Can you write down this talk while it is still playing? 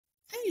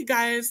Hey, you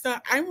guys. So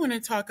I want to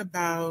talk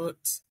about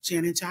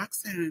Janet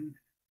Jackson.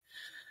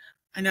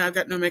 I know I've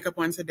got no makeup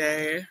on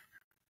today,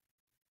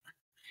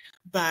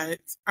 but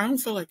I don't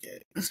feel like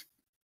it.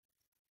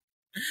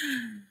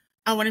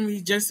 I want to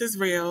be just as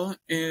real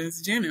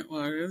as Janet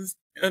was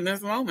in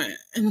this moment.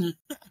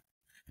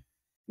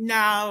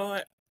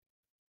 Now,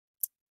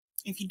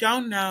 if you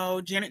don't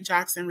know, Janet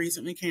Jackson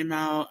recently came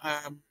out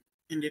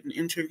and did an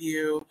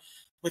interview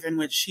within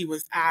which she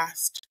was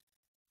asked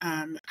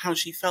how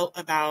she felt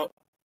about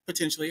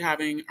potentially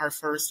having our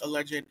first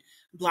alleged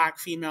Black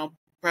female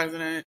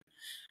president.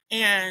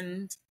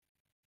 And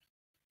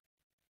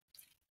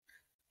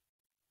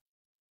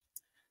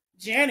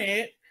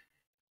Janet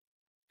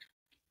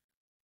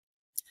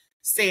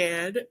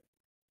said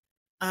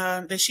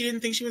that she didn't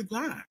think she was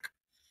Black.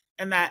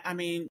 And that, I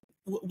mean,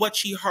 what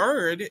she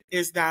heard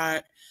is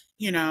that,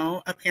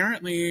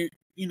 apparently,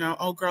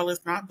 oh, girl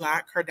is not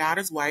Black. Her dad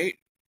is white.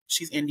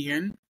 She's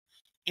Indian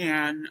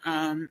and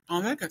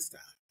all that good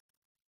stuff.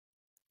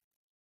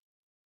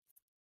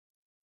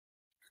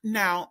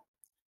 Now,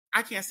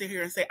 I can't sit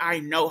here and say,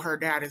 I know her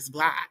dad is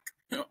Black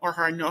or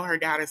I know her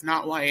dad is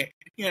not white,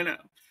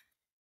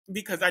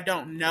 because I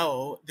don't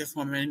know this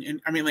woman.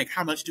 And I mean, like,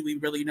 how much do we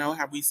really know?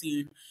 Have we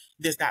seen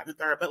this, that, and the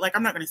third? But like,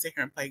 I'm not going to sit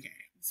here and play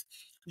games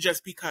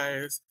just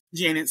because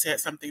Janet said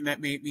something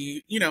that made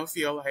me,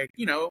 feel like,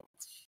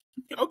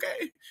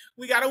 okay,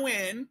 we got to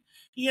win.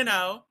 You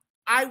know,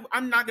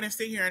 I'm not going to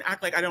sit here and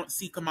act like I don't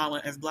see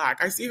Kamala as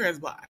Black. I see her as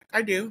Black.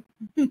 I do.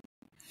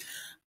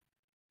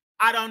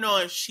 I don't know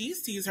if she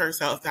sees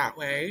herself that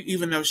way,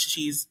 even though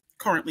she's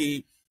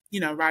currently,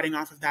 riding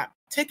off of that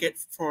ticket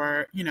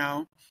for,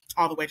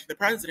 all the way to the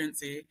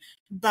presidency.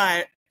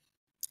 But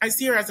I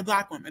see her as a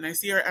Black woman. I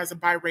see her as a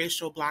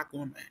biracial Black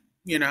woman,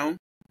 you know?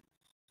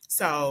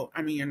 So,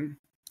 I mean,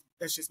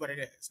 that's just what it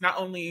is. Not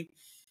only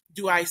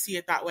do I see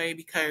it that way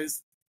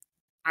because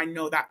I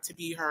know that to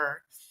be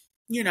her,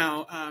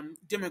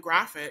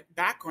 demographic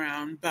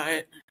background,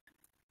 but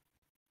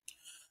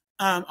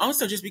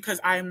also just because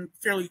I'm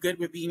fairly good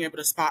with being able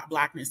to spot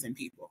Blackness in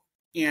people.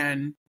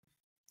 And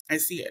I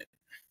see it.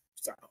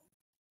 So,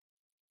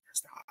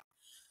 stop.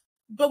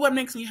 But what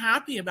makes me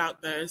happy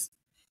about this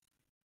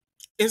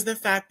is the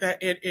fact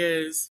that it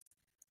is,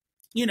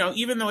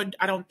 even though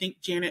I don't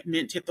think Janet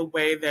meant it the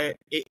way that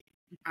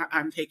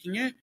I'm taking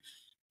it,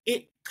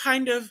 it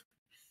kind of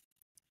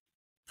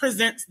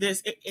presents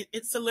this,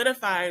 it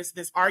solidifies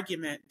this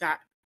argument that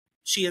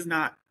she has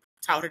not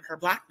touted her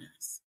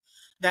Blackness,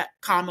 that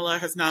Kamala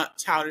has not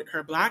touted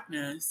her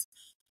Blackness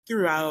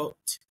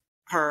throughout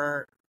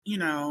her,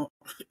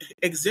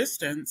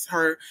 existence,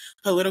 her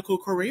political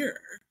career.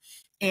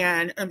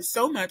 And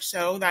so much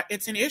so that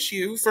it's an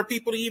issue for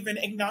people to even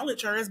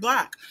acknowledge her as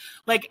Black.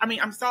 Like, I mean,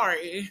 I'm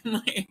sorry.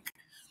 Like,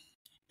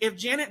 if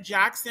Janet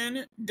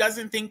Jackson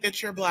doesn't think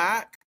that you're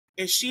Black,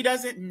 if she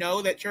doesn't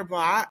know that you're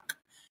Black,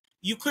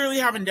 you clearly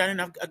haven't done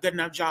a good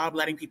enough job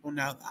letting people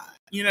know that.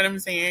 You know what I'm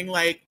saying?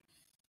 Like,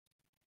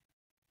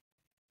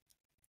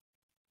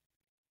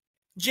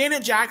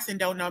 Janet Jackson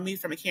don't know me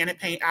from a can of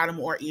paint, Adam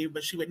or Eve,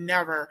 but she would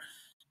never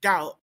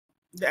doubt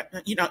that,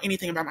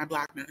 anything about my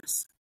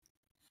Blackness.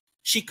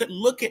 She could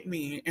look at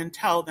me and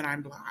tell that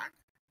I'm Black.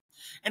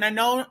 And I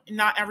know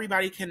not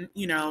everybody can,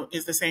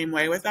 is the same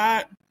way with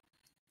that.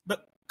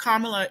 But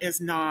Kamala is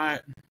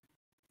not,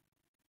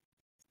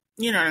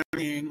 you know what I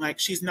mean? Like,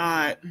 she's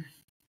not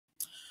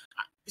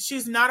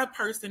a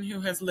person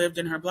who has lived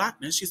in her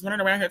Blackness. She's running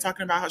around here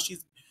talking about how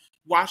she's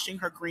washing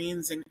her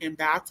greens in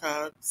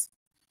bathtubs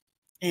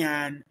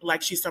and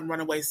like she's some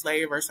runaway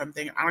slave or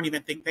something. I don't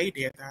even think they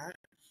did that.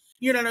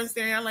 You know what I'm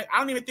saying? Like, I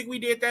don't even think we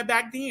did that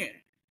back then.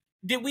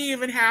 Did we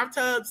even have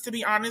tubs, to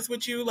be honest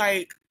with you?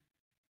 Like,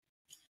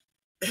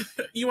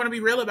 you want to be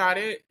real about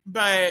it,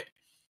 but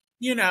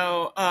she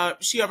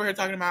over here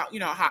talking about,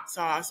 hot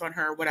sauce on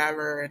her,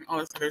 whatever, and all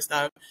this other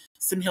stuff.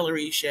 Some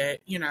Hillary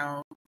shit,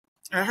 I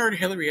heard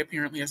Hillary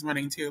apparently is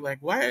running too. Like,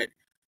 what?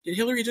 Did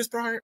Hillary just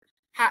throw her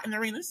hat in the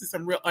ring? This is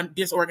some real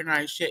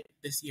disorganized shit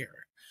this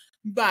year.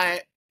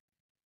 But,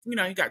 you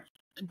got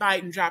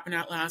Biden dropping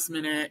out last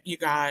minute. You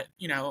got,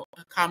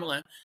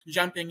 Kamala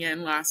jumping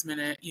in last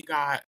minute. You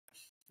got,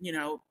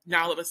 now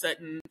all of a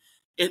sudden,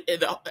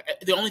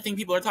 the only thing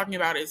people are talking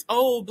about is,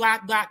 oh,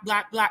 Black, Black,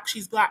 Black, Black,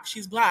 she's Black,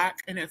 she's Black.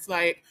 And it's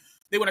like,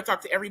 they want to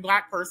talk to every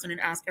Black person and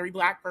ask every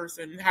Black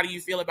person, how do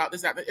you feel about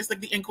this? That? It's like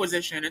the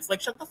Inquisition. It's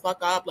like, shut the fuck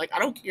up. Like, I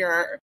don't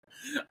care.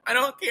 I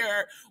don't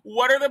care.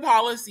 What are the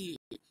policies?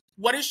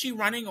 What is she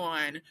running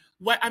on?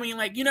 What, I mean,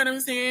 like, you know what I'm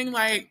saying?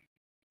 Like,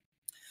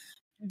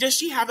 does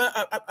she have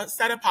a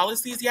set of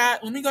policies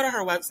yet? Let me go to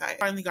her website.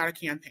 Finally got a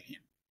campaign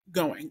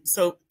going.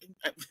 So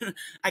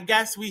I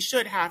guess we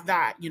should have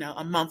that,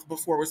 a month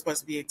before we're supposed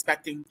to be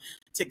expected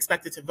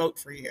to vote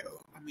for you.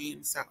 I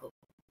mean, so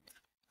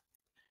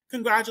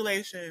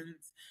congratulations.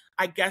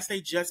 I guess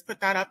they just put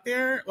that up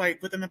there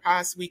like within the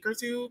past week or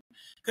two.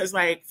 Cause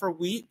like for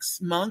weeks,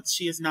 months,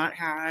 she has not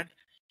had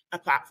a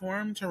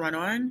platform to run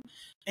on.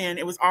 And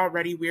it was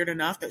already weird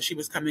enough that she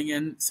was coming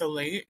in so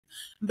late.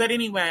 But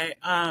anyway,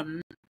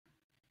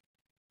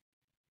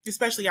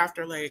 especially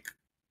after like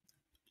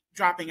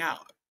dropping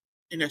out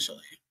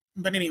initially.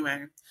 But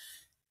anyway,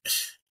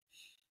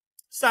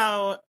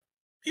 so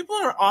people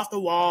are off the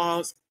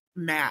walls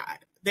mad.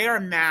 They are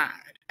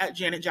mad at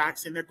Janet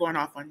Jackson. They're going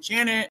off on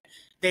Janet.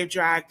 They've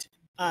dragged,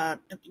 the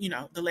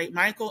late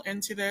Michael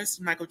into this,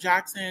 Michael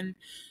Jackson.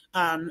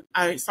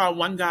 I saw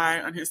one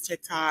guy on his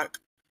TikTok,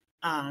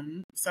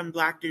 some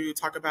black dude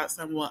talk about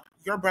well,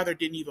 your brother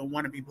didn't even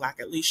want to be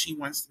black. At least she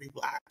wants to be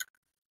black.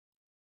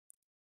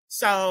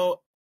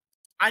 So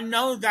I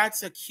know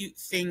that's a cute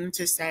thing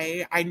to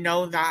say. I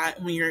know that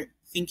when you're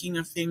thinking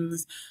of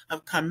things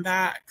of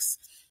comebacks,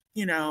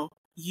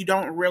 you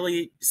don't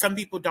really, some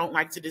people don't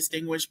like to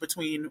distinguish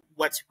between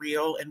what's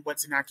real and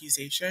what's an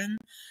accusation.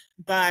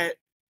 But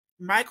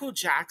Michael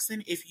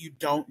Jackson, if you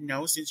don't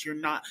know, since you're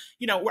not,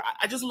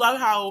 I just love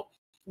how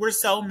we're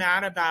so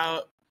mad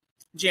about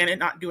Janet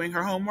not doing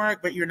her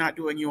homework, but you're not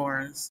doing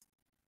yours.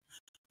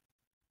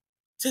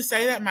 To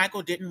say that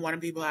Michael didn't want to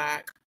be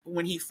black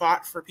when he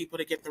fought for people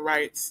to get the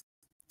rights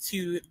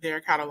to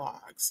their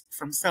catalogs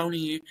from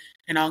Sony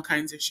and all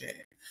kinds of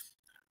shit.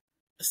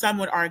 Some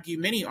would argue,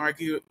 many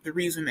argue, the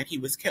reason that he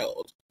was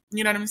killed.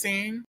 You know what I'm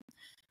saying?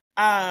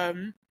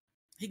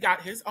 He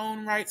got his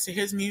own rights to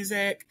his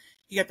music.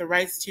 He got the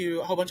rights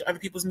to a whole bunch of other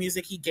people's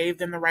music. He gave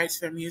them the rights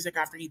to their music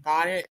after he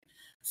bought it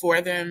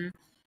for them,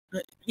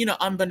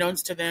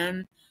 unbeknownst to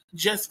them,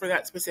 just for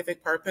that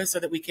specific purpose, so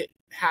that we could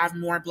have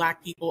more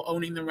black people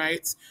owning the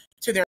rights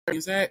to their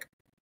music.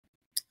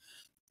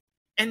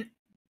 And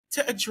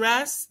to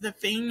address the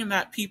thing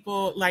that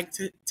people like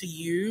to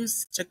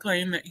use to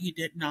claim that he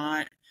did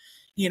not,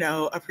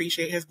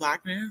 appreciate his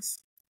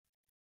blackness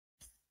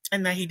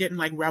and that he didn't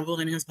revel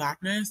in his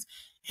blackness,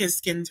 his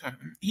skin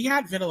tone. He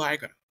had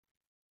vitiligo.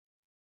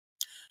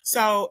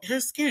 So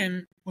his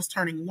skin was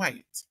turning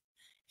white.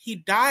 He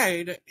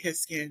dyed his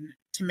skin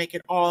to make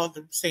it all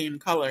the same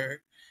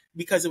color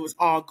because it was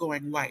all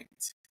going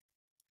white.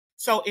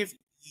 So if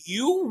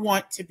you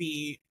want to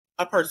be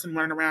a person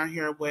running around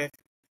here with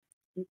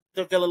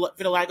the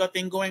vitiligo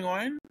thing going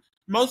on,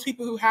 most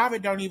people who have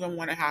it don't even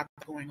want to have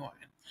it going on.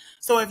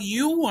 So if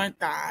you want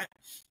that,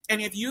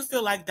 and if you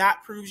feel like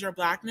that proves your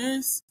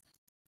blackness,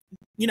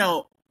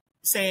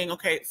 saying,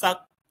 okay,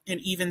 fuck an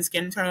even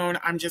skin tone,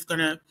 I'm just going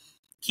to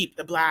keep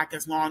the black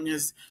as long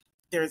as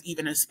there's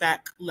even a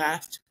speck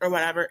left or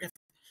whatever. If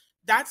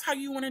that's how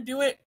you want to do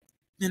it,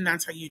 then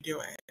that's how you do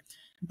it.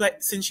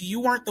 But since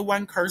you weren't the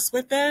one cursed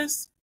with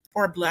this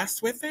or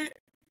blessed with it,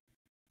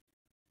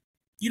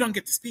 you don't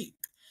get to speak.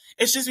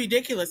 It's just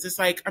ridiculous. It's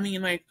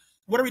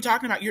what are we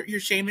talking about? You're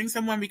shaming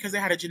someone because they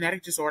had a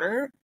genetic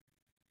disorder?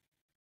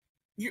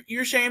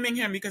 You're shaming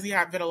him because he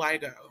had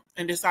vitiligo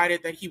and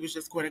decided that he was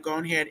just going to go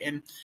ahead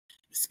and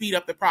speed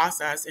up the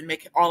process and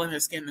make all of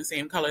his skin the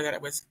same color that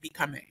it was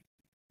becoming.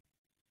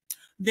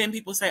 Then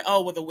people say,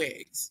 oh, well, the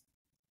wigs.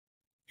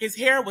 His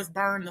hair was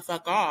burned the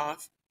fuck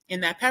off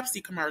in that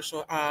Pepsi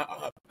commercial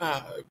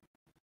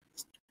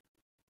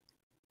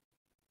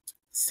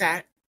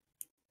set.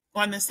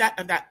 On the set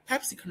of that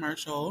Pepsi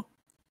commercial,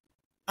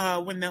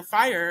 when the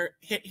fire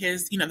hit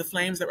his, the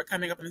flames that were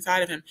coming up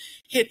inside of him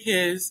hit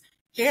his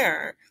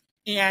hair,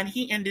 and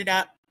he ended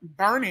up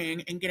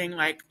burning and getting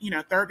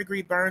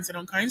third-degree burns and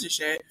all kinds of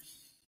shit.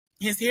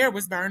 His hair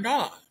was burned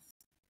off.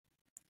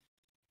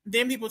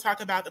 Then people talk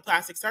about the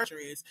plastic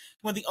surgeries.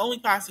 Well, the only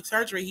plastic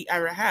surgery he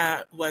ever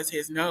had was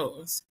his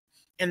nose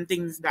and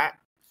things that,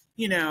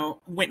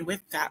 went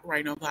with that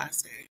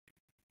rhinoplasty.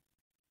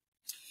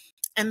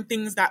 And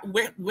things that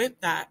went with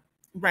that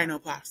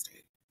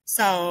rhinoplasty.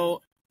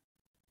 So,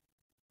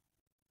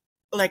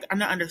 I'm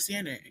not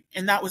understanding.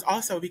 And that was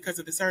also because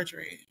of the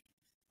surgery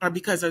or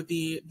because of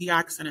the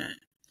accident.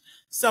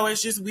 So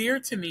it's just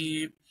weird to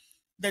me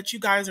that you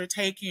guys are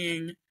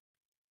taking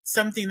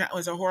something that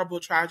was a horrible,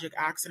 tragic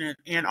accident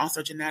and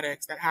also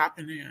genetics that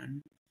happened to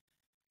him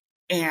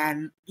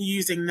and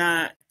using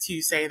that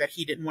to say that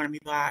he didn't want to be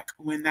black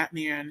when that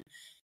man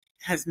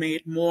has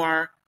made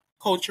more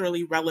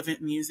culturally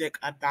relevant music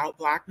about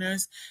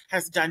blackness,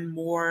 has done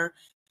more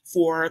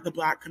for the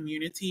black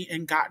community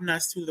and gotten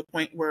us to the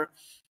point where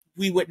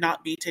we would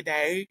not be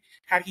today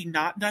had he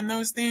not done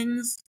those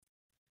things.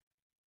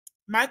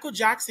 Michael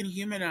Jackson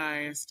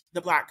humanized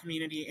the black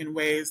community in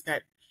ways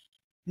that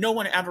no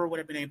one ever would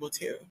have been able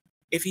to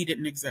if he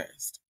didn't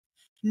exist.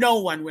 No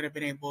one would have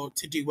been able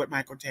to do what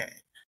Michael did.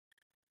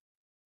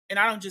 And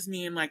I don't just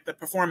mean the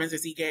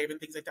performances he gave and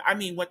things like that. I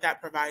mean what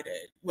that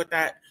provided, what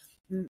that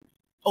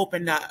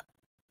opened up.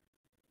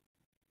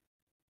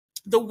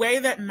 The way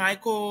that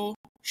Michael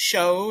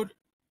showed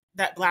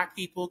that black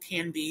people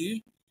can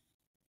be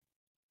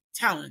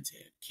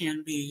talented,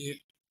 can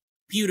be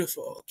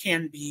beautiful,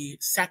 can be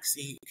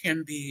sexy,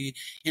 can be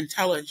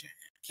intelligent,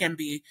 can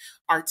be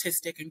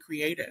artistic and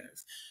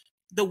creative.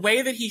 The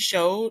way that he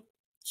showed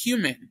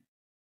human,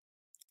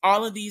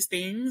 all of these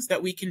things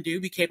that we can do,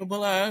 be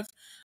capable of,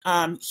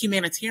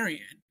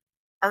 humanitarian,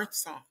 Earth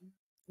Song,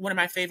 one of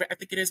my favorite, I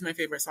think it is my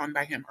favorite song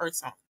by him, Earth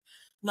Song.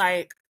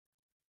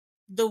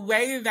 The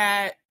way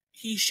that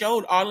he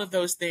showed all of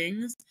those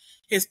things,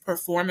 his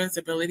performance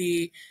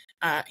ability,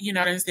 you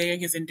know what I'm saying,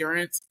 his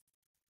endurance,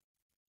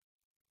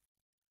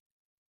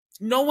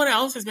 No one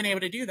else has been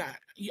able to do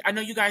that. I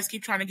know you guys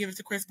keep trying to give it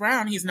to Chris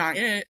Brown. He's not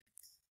it.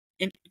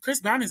 And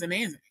Chris Brown is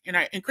amazing.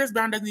 And Chris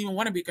Brown doesn't even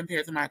want to be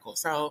compared to Michael.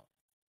 So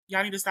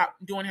y'all need to stop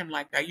doing him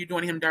like that. You're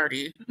doing him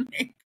dirty.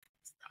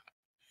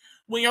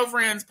 When your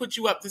friends put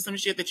you up to some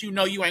shit that you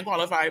know you ain't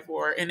qualified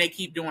for and they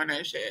keep doing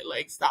that shit,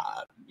 like,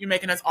 stop. You're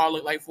making us all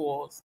look like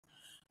fools.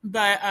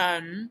 But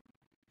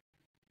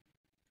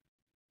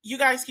you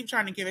guys keep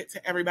trying to give it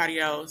to everybody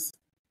else.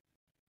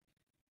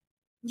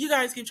 You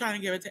guys keep trying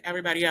to give it to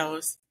everybody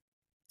else.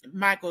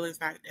 Michael is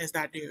that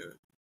dude.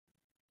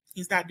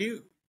 He's that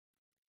dude.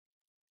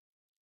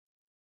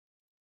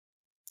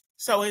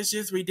 So it's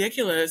just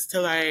ridiculous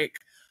to like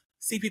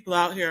see people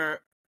out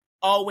here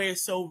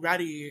always so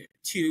ready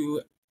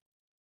to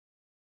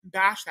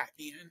bash that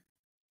man.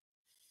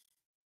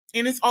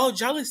 And it's all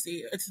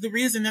jealousy. It's the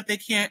reason that they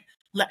can't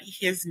let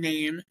his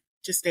name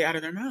just stay out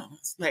of their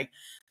mouths. Like,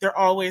 they're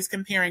always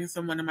comparing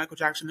someone to Michael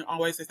Jackson. They're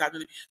always this, that.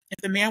 If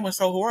the man was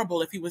so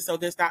horrible, if he was so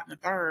this, that, and the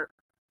third,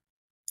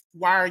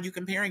 why are you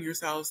comparing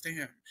yourselves to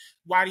him?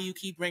 Why do you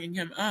keep bringing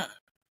him up?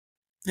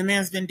 The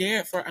man's been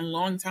dead for a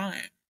long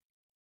time.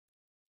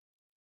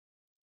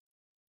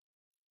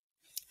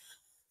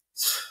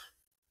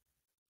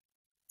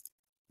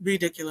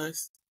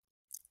 Ridiculous.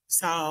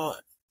 So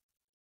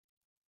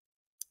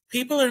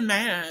people are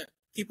mad.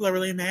 People are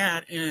really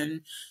mad.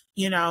 And,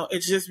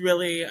 it's just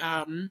really,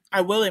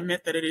 I will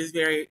admit that it is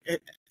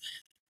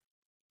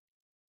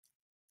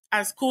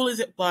as cool as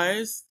it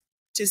was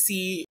to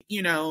see,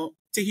 to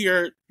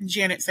hear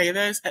Janet say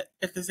this,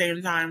 at the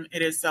same time,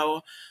 it is so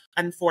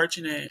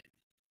unfortunate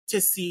to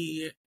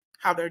see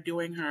how they're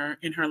doing her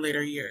in her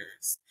later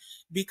years.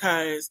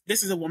 Because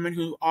this is a woman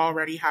who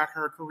already had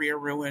her career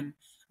ruined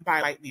by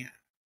a white man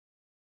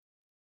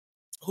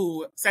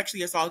who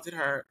sexually assaulted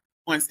her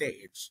on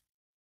stage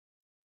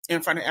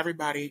in front of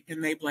everybody,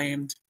 and they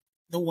blamed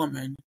the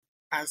woman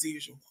as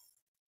usual.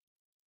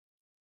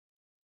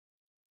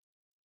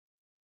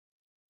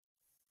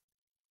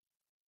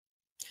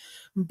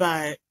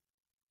 But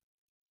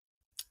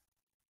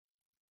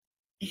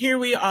here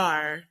we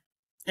are.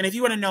 And if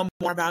you want to know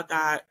more about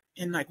that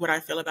and like what I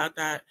feel about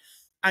that,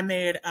 I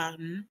made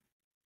an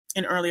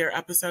earlier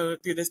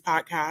episode through this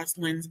podcast,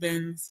 Lens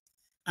Bins,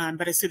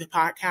 but it's through the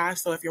podcast.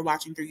 So if you're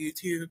watching through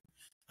YouTube,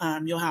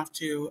 you'll have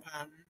to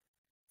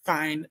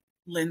find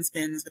Lens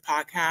Bins, the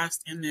podcast,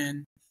 and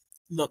then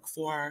look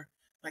for,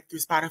 like, through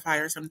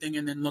Spotify or something,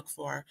 and then look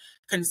for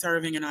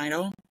Conserving an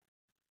Idol.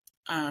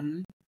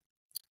 And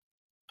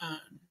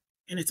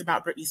it's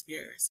about Britney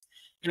Spears.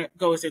 And it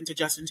goes into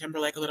Justin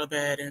Timberlake a little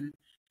bit and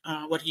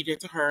what he did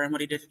to her and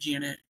what he did to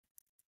Janet.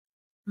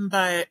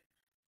 But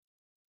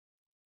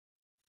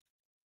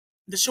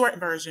the short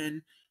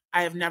version,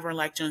 I have never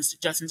liked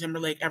Justin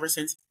Timberlake ever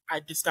since I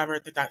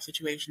discovered that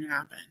situation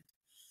happened.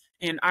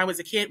 And I was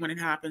a kid when it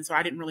happened, so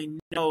I didn't really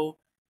know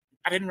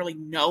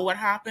what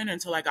happened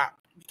until I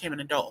became an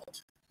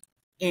adult.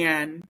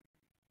 And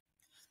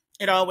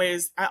I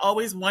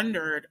always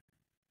wondered,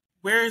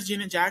 where is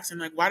Janet Jackson?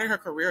 Like, why did her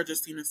career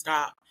just seem to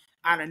stop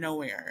out of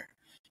nowhere?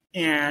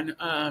 And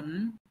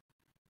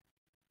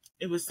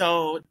it was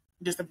so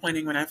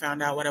disappointing when I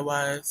found out what it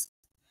was.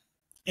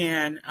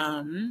 And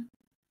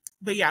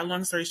but yeah,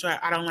 long story short,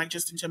 I don't like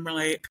Justin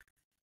Timberlake.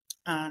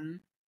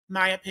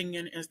 My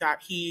opinion is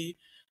that he,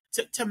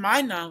 to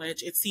my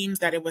knowledge, it seems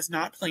that it was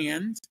not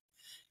planned.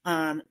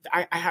 I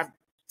have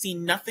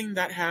seen nothing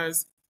that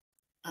has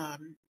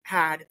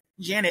had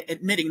Janet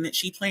admitting that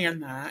she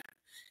planned that,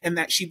 and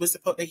that he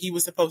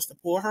was supposed to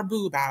pull her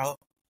boob out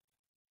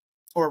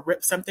or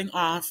rip something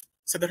off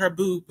so that her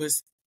boob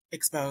was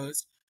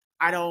exposed.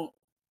 I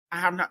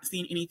have not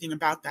seen anything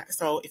about that.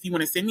 So if you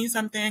want to send me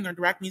something or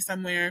direct me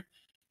somewhere,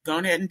 go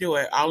ahead and do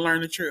it. I'll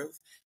learn the truth.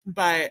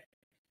 But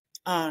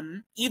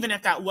even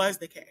if that was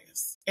the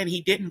case and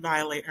he didn't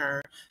violate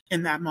her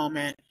in that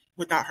moment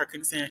without her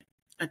consent,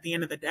 at the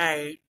end of the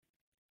day,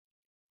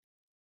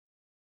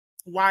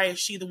 why is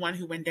she the one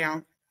who went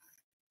down?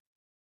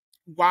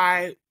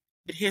 Why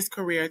did his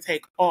career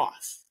take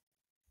off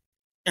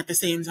at the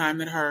same time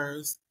that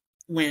hers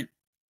was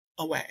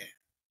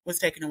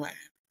taken away?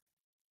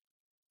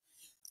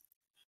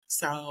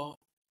 So,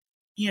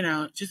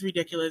 just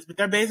ridiculous. But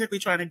they're basically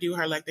trying to do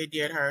her like they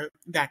did her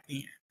back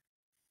then.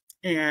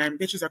 And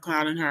bitches are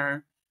clowning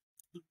her.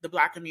 The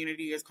Black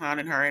community is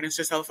clowning her. And it's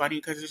just so funny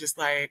because it's just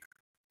like,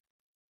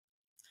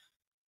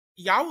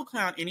 y'all will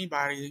clown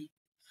anybody.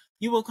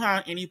 You will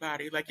clown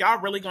anybody. Like,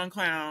 y'all really gonna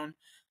clown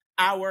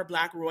our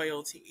Black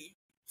royalty.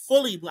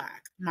 Fully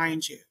Black,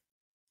 mind you.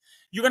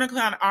 You're gonna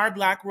clown our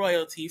Black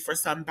royalty for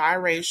some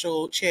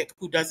biracial chick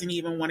who doesn't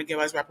even want to give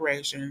us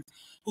reparations,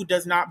 who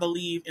does not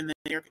believe in the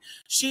American.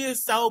 She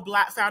is so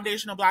Black,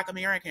 foundational Black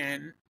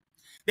American,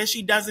 that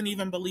she doesn't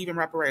even believe in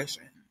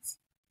reparations.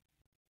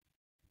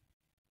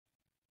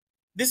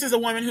 This is a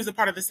woman who's a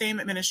part of the same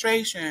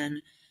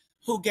administration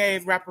who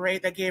gave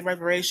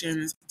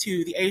reparations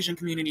to the Asian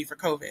community for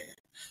COVID,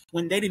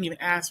 when they didn't even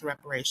ask for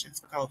reparations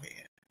for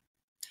COVID.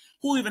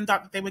 Who even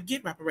thought that they would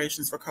get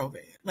reparations for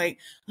COVID? Like,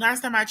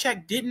 last time I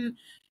checked, didn't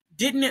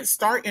it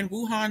start in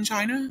Wuhan,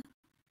 China?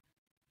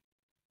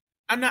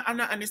 I'm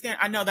not understanding.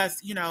 I know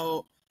that's,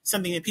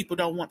 something that people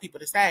don't want people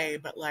to say,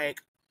 but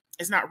like,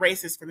 it's not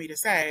racist for me to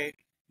say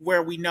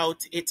where we know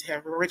it to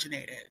have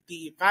originated.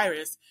 The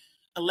virus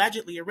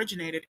allegedly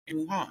originated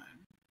in Wuhan.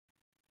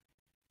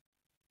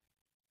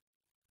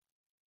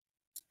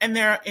 And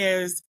there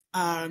was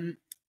a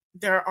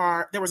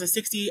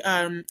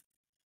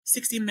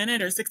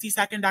 60-minute or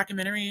 60-second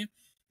documentary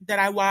that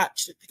I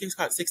watched. I think it's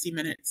called 60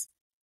 Minutes.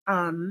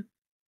 Um,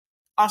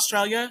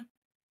 Australia,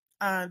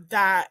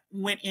 that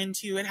went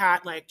into it,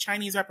 had like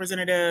Chinese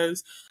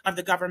representatives of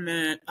the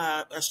government,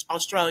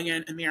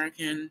 Australian,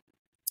 American,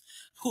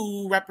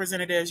 WHO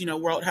representatives,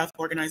 World Health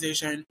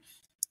Organization.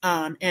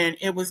 And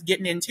it was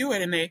getting into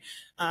it, and they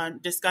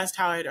discussed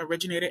how it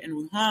originated in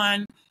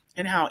Wuhan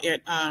and how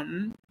it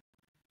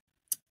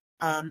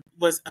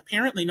was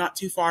apparently not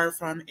too far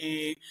from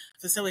a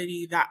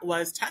facility that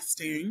was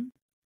testing,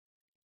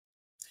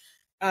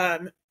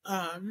 um,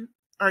 um,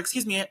 or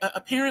excuse me,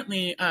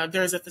 apparently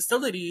there's a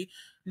facility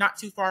not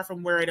too far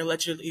from where it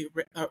allegedly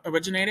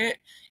originated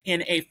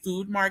in a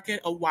food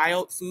market, a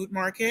wild food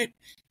market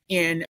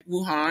in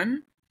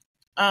Wuhan.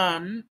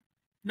 Um,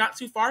 Not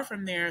too far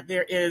from there,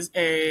 there is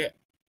a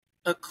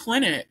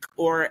clinic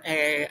or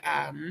a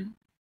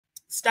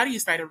study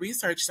site, a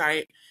research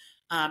site,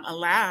 a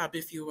lab,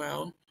 if you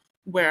will,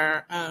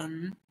 where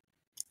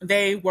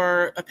they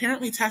were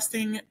apparently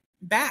testing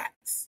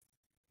bats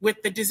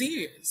with the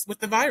disease, with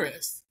the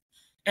virus.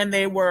 And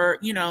they were,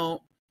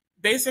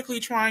 basically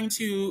trying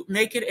to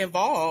make it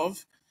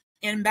evolve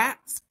in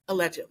bats,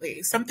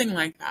 allegedly, something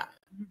like that.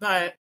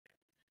 But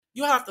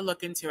you'll have to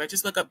look into it.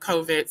 Just look up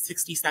COVID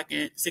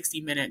 60-second,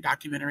 60-minute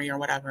documentary or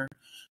whatever.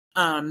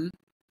 Um,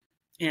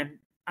 and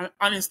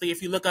honestly,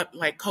 if you look up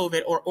like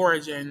COVID or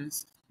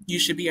origins, you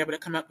should be able to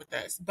come up with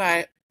this.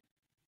 But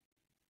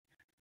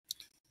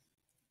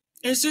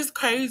it's just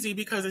crazy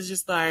because it's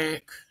just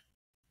like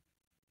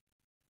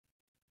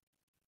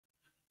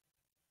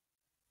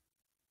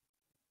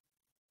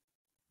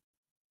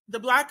the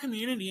Black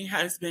community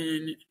has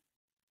been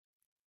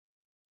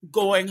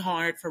going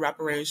hard for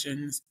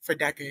reparations for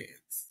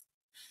decades.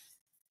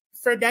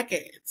 For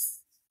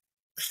decades.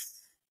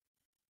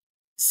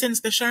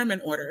 Since the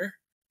Sherman Order.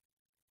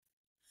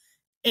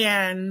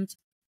 And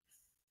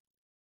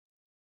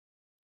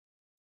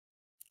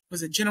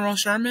was it General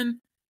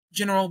Sherman?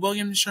 General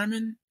William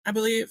Sherman, I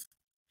believe.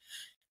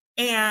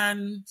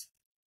 And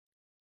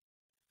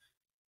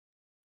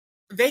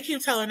they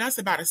keep telling us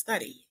about a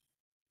study.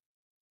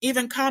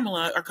 Even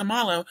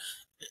Kamala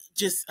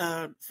just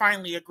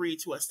finally agreed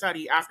to a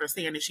study after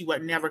saying that she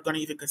was never going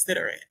to even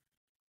consider it.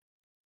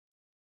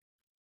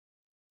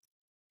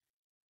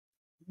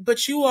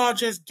 But you all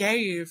just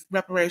gave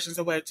reparations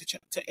away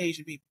to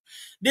Asian people.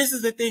 This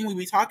is the thing we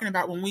be talking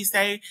about when we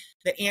say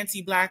the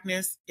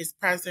anti-Blackness is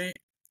present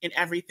in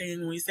everything.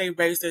 When we say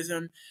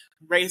racism,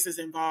 race is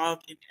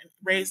involved, and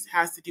race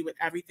has to do with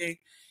everything.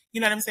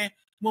 You know what I'm saying?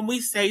 When we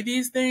say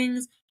these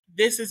things,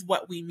 this is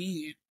what we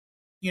mean.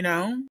 You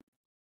know,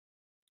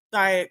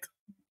 like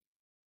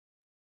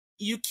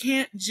you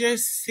can't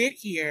just sit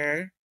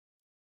here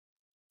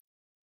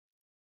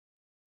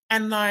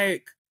and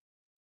like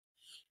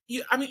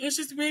you. I mean, it's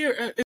just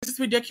weird. It's just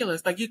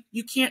ridiculous. Like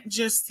you can't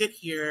just sit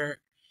here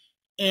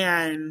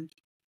and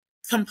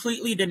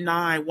completely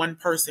deny one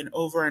person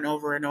over and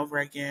over and over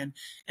again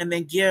and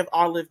then give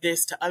all of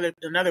this to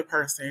another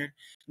person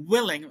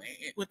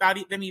willingly without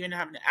them even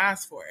having to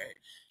ask for it,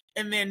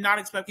 and then not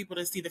expect people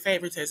to see the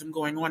favoritism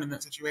going on in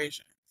that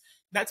situation.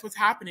 That's what's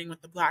happening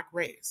with the Black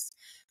race.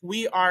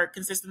 We are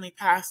consistently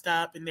passed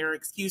up, and there are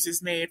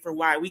excuses made for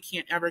why we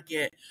can't ever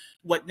get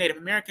what Native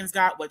Americans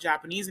got, what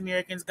Japanese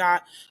Americans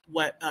got,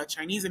 what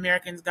Chinese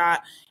Americans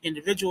got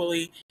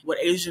individually, what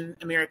Asian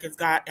Americans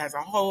got as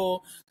a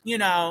whole,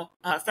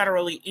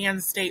 federally and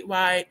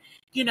statewide,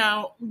 you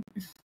know.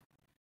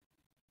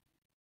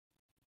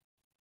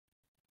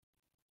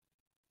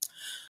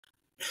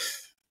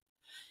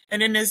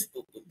 And then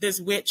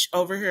this witch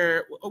over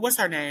here, what's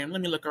her name?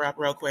 Let me look her up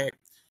real quick.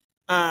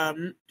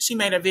 She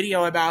made a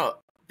video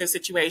about the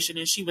situation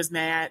and she was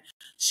mad.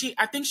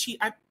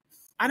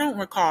 I don't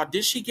recall.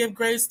 Did she give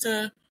grace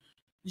to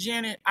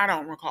Janet? I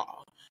don't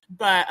recall.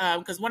 But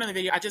because one of the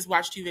videos, I just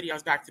watched two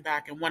videos back to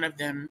back, and one of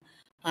them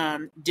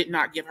did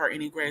not give her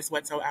any grace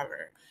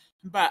whatsoever.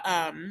 But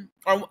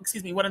or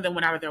excuse me, one of them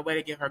went out of their way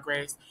to give her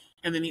grace,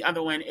 and then the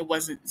other one it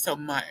wasn't so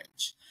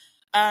much.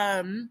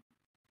 Um,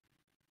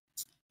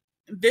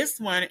 this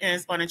one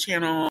is on a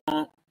channel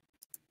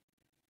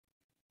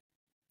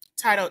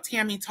titled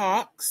Tammy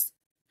Talks,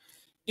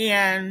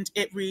 and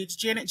it reads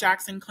Janet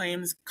Jackson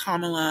claims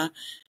Kamala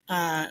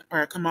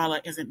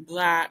isn't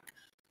Black.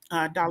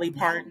 Dolly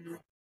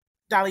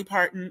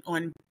Parton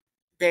on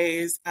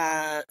Bay's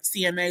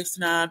CMA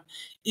snub,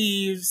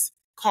 Eve's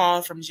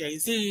call from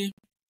Jay-Z.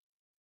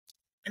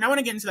 And I want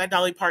to get into that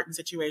Dolly Parton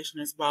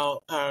situation as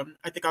well.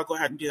 I think I'll go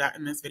ahead and do that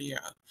in this video.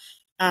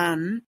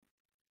 But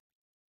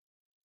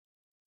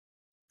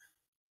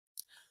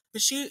I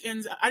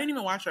didn't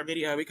even watch her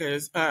video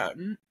because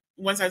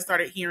once I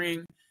started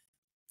hearing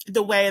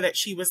the way that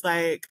she was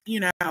like,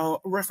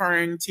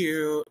 referring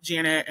to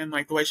Janet and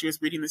like the way she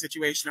was reading the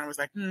situation, I was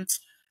like,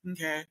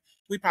 okay,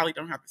 we probably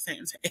don't have the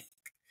same take.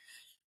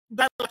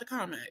 But I left a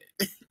comment.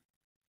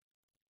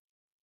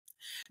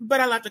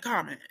 But I left a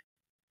comment.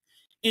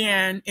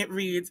 And it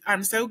reads,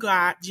 I'm so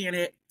glad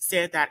Janet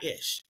said that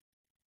ish.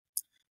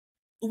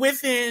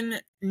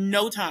 Within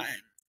no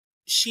time,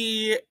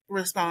 she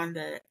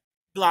responded,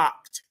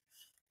 blocked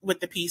with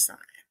the peace sign.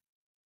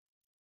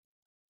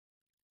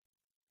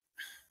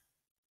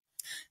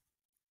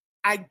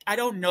 I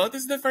don't know if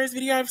this is the first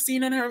video I've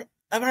seen of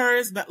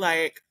hers, but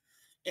like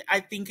I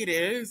think it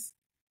is.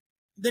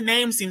 The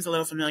name seems a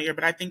little familiar,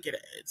 but I think it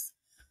is.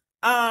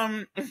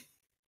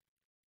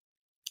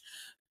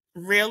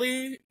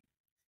 Really?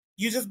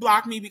 You just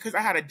blocked me because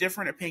I had a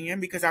different opinion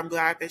because I'm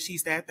glad that she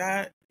said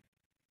that.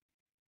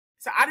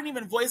 So I didn't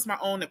even voice my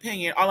own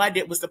opinion. All I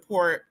did was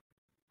support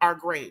our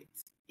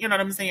greats. You know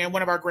what I'm saying?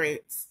 One of our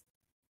greats.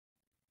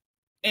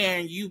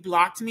 And you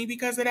blocked me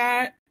because of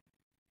that?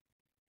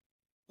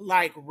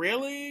 Like,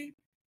 really?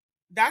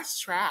 That's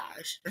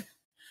trash.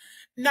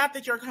 Not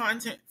that your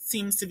content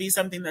seems to be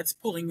something that's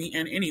pulling me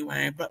in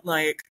anyway, but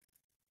like,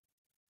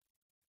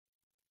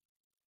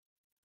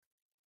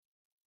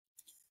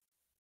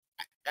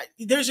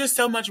 there's just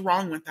so much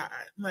wrong with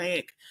that.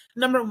 Like,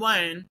 number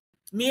one,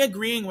 me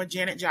agreeing with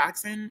Janet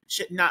Jackson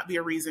should not be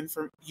a reason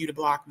for you to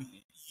block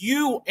me.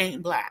 You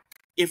ain't black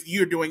if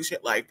you're doing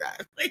shit like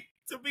that. Like,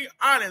 to be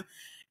honest,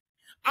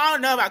 I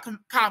don't know about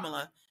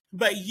Kamala,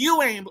 but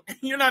you ain't,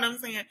 you know what I'm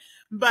saying?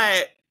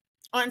 But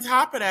on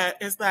top of that,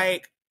 it's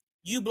like,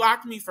 you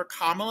blocked me for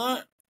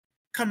Kamala,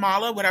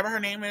 whatever her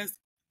name is.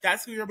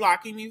 That's who you're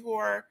blocking me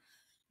for.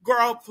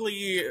 Girl,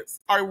 please.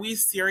 Are we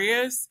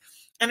serious?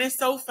 And it's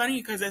so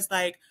funny because it's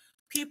like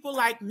people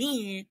like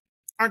me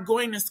are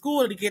going to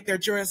school to get their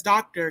Juris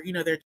Doctor,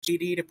 their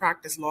GD to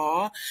practice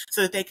law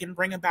so that they can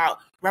bring about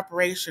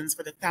reparations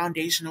for the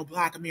foundational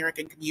Black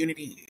American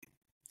community,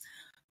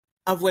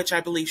 of which I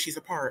believe she's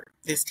a part,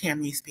 this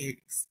Tammy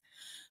Speaks.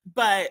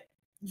 But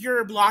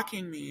you're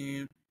blocking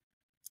me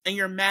and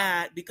you're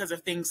mad because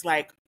of things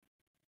like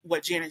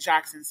what Janet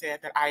Jackson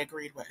said that I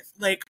agreed with.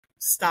 Like,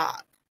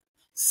 stop.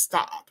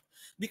 Stop.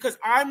 Because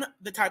I'm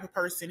the type of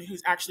person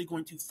who's actually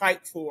going to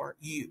fight for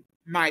you,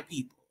 my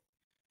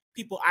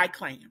people I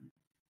claim.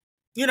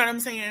 You know what I'm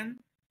saying?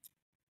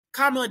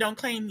 Kamala don't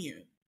claim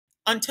you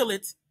until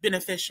it's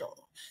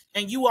beneficial.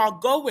 And you all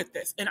go with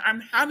this. And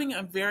I'm having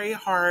a very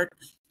hard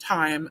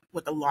time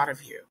with a lot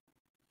of you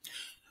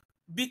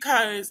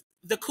because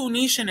the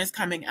Koonishan is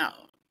coming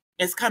out.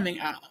 It's coming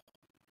out.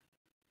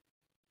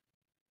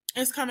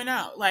 It's coming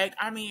out. Like,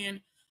 I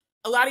mean,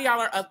 a lot of y'all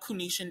are of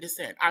Koonishan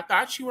descent. I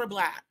thought you were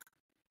Black.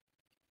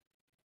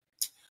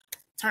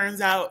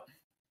 Turns out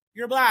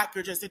you're Black.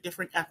 You're just a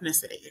different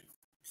ethnicity.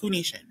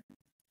 Koonishan.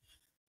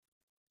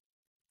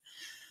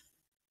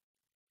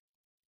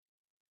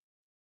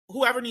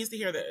 Whoever needs to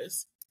hear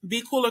this,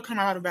 be cool or come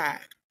out of the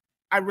bag.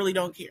 I really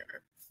don't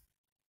care.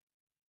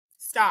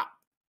 Stop.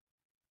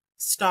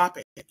 Stop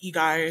it, you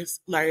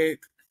guys.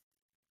 Like,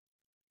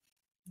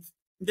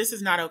 this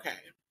is not okay.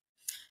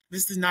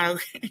 This is not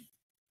okay.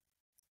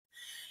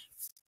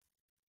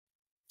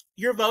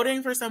 You're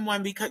voting for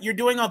someone because you're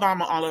doing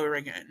Obama all over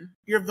again.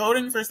 You're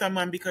voting for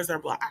someone because they're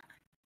Black.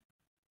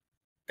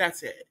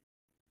 That's it.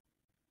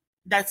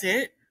 That's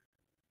it.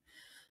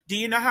 Do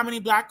you know how many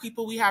Black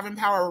people we have in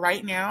power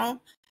right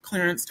now?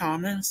 Clarence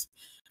Thomas,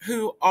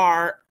 who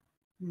are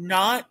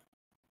not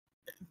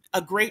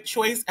a great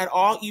choice at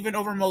all, even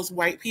over most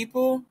white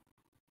people.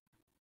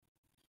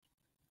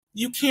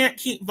 You can't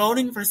keep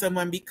voting for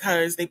someone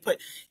because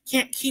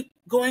can't keep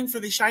going for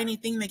the shiny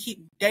thing they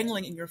keep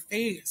dangling in your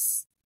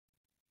face.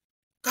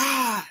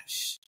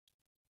 Gosh.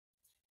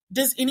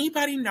 Does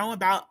anybody know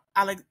about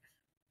Alexandria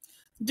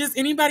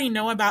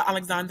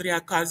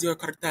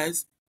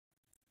Ocasio-Cortez?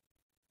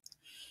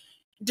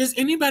 Does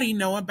anybody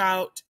know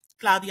about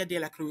Claudia de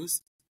la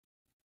Cruz?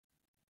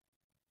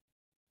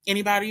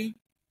 Anybody?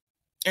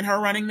 And her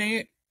running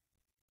mate?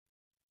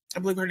 I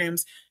believe her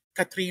name's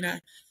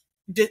Katrina.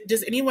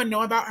 Does anyone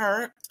know about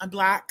her? A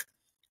Black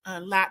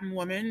Latin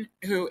woman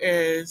who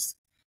is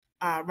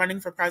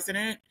running for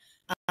president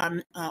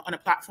on a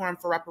platform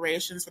for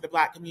reparations for the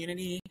Black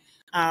community,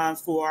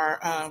 for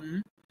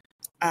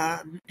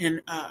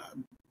in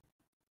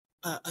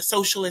a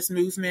socialist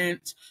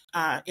movement,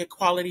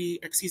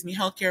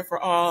 healthcare for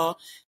all,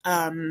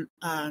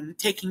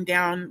 taking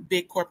down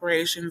big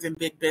corporations and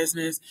big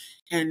business,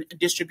 and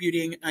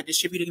distributing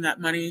that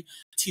money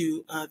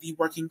to the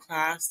working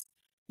class.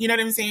 You know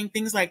what I'm saying?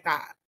 Things like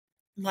that,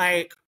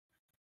 like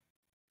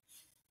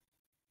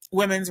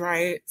women's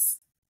rights,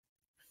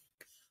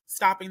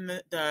 stopping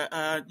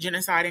the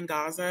genocide in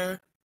Gaza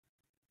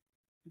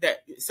that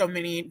so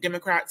many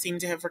Democrats seem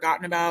to have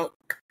forgotten about.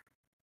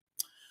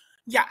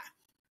 Yeah.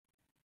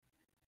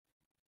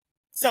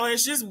 So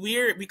it's just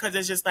weird because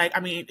it's just like, I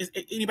mean,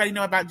 anybody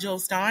know about Jill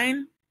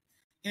Stein?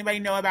 Anybody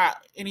know about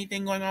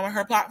anything going on with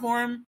her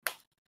platform?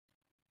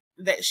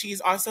 That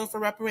she's also for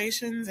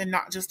reparations and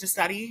not just a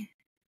study?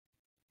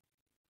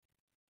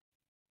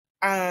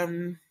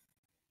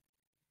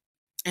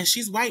 And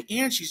she's white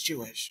and she's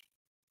Jewish.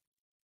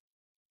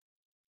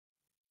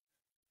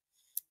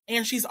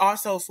 And she's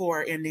also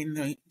for ending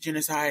the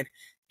genocide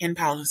in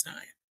Palestine.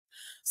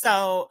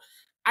 So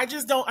I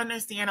just don't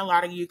understand a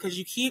lot of you because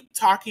you keep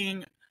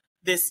talking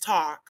this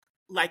talk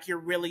like you're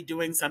really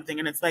doing something.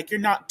 And it's like you're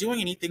not doing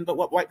anything but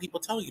what white people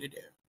tell you to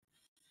do.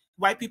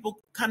 White people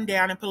come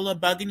down and put a little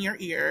bug in your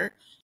ear,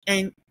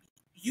 and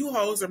you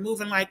hoes are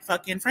moving like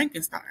fucking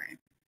Frankenstein.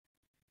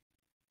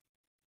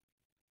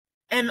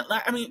 And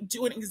I mean,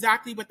 doing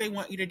exactly what they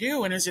want you to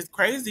do. And it's just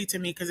crazy to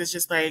me because it's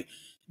just like,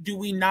 do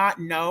we not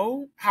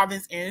know how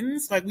this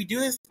ends? Like, we do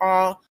this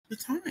all the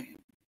time.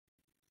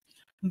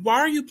 Why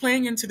are you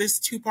playing into this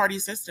two-party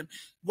system?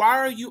 Why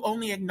are you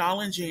only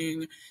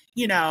acknowledging,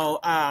 you know,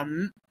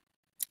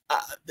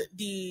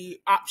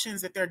 the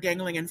options that they're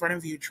dangling in front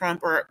of you,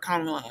 Trump or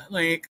Kamala?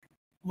 Like,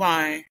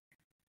 why?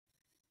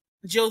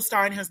 Jill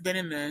Stein has been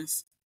in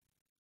this.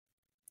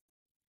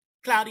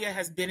 Claudia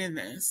has been in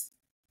this.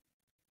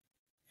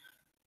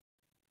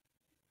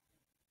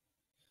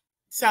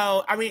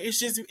 So, I mean,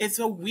 it's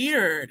so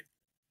weird.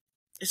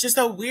 It's just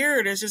so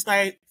weird. It's just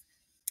like,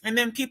 and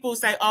then people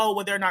say, oh,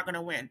 well, they're not going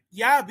to win.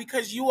 Yeah,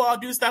 because you all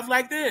do stuff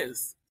like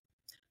this.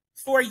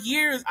 For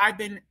years, I've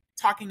been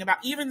talking about,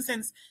 even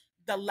since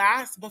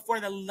before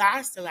the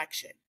last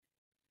election,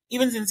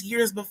 even since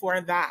years before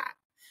that,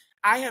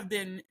 I have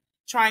been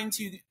trying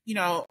to,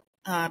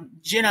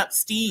 gin up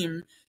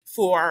steam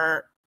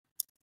for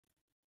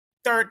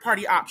third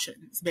party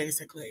options,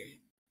 basically.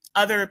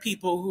 Other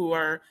people who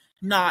are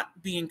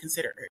not being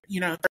considered,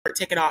 third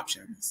ticket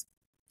options.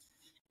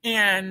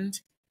 And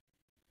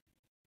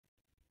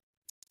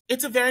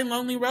it's a very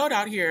lonely road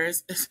out here.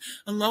 It's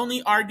a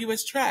lonely,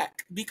 arduous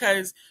trek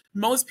because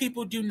most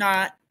people do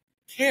not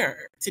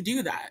care to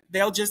do that.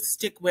 They'll just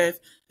stick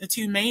with the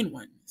two main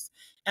ones.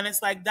 And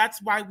it's like,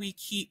 that's why we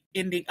keep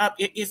ending up.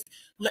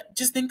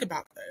 Just think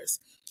about this.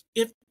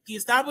 If the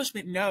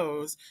establishment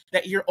knows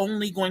that you're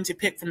only going to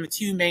pick from the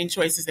two main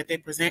choices that they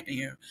present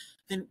you,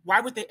 then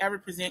why would they ever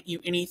present you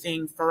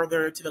anything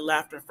further to the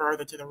left or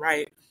further to the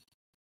right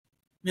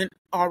than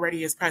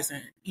already is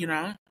present,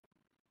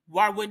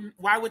 Why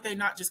would they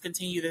not just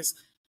continue this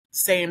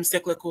same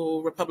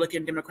cyclical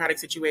Republican Democratic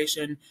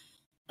situation,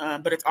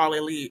 but it's all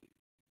elite?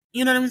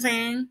 You know what I'm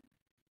saying?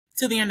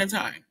 To the end of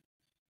time.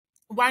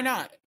 Why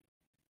not?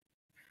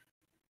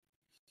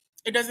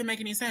 It doesn't make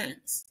any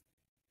sense.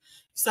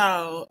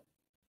 So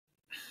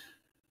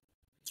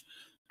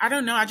I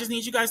don't know. I just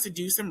need you guys to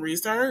do some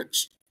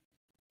research.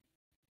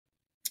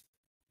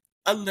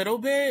 A little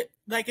bit.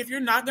 Like if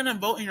you're not gonna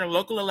vote in your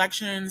local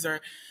elections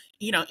or,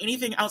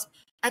 anything else,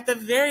 at the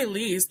very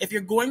least, if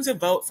you're going to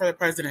vote for the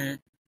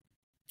president,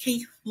 can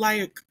you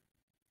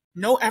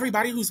know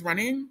everybody who's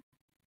running?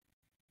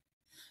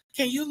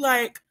 Can you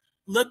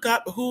look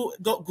up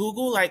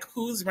Google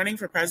who's running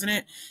for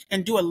president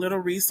and do a little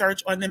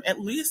research on them? At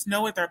least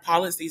know what their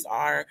policies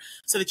are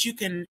so that you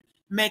can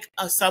make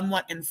a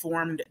somewhat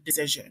informed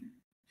decision.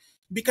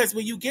 Because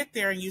when you get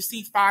there and you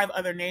see 5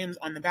 other names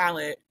on the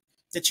ballot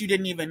that you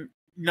didn't even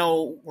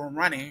know were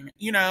running,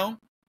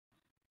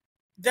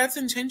 that's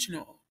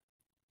intentional.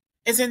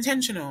 It's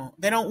intentional.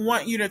 They don't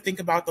want you to think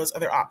about those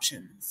other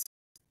options.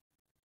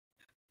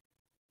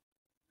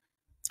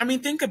 I mean,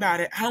 think about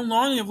it. How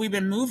long have we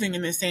been moving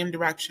in the same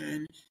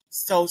direction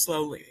so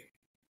slowly?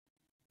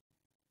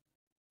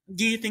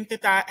 Do you think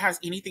that has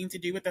anything to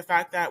do with the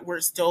fact that we're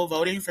still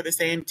voting for the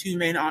same 2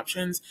 main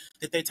options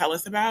that they tell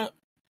us about?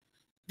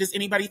 Does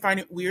anybody find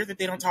it weird that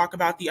they don't talk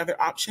about the other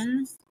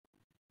options?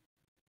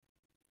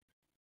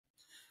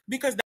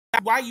 Because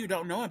that's why you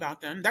don't know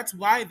about them. That's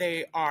why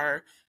they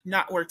are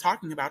not worth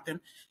talking about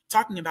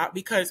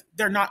because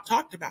they're not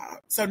talked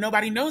about. So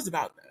nobody knows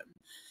about them.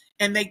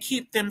 And they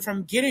keep them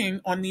from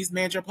getting on these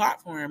major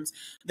platforms.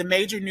 The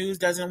major news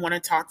doesn't want to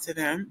talk to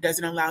them,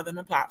 doesn't allow them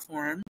a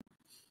platform.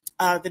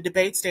 The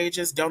debate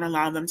stages don't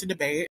allow them to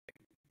debate.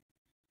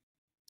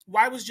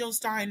 Why was Jill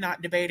Stein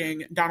not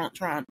debating Donald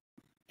Trump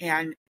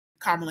and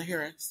Kamala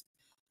Harris?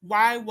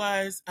 Why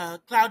was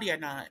Claudia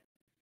not?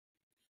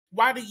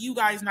 Why do you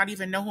guys not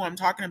even know who I'm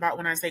talking about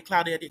when I say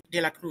Claudia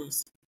de la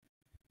Cruz?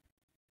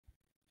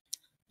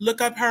 Look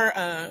up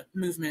her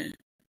movement,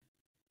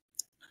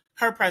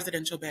 her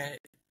presidential bid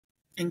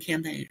and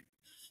campaign.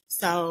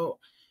 So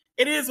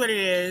it is what it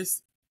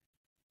is.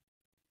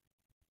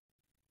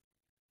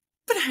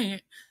 But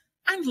hey,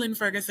 I'm Lynn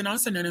Ferguson,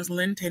 also known as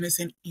Lynn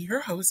Tennyson,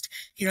 your host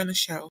here on the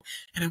show.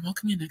 And I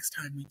welcome you next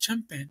time we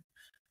jump in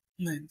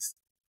Lynn's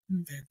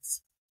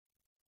Bits.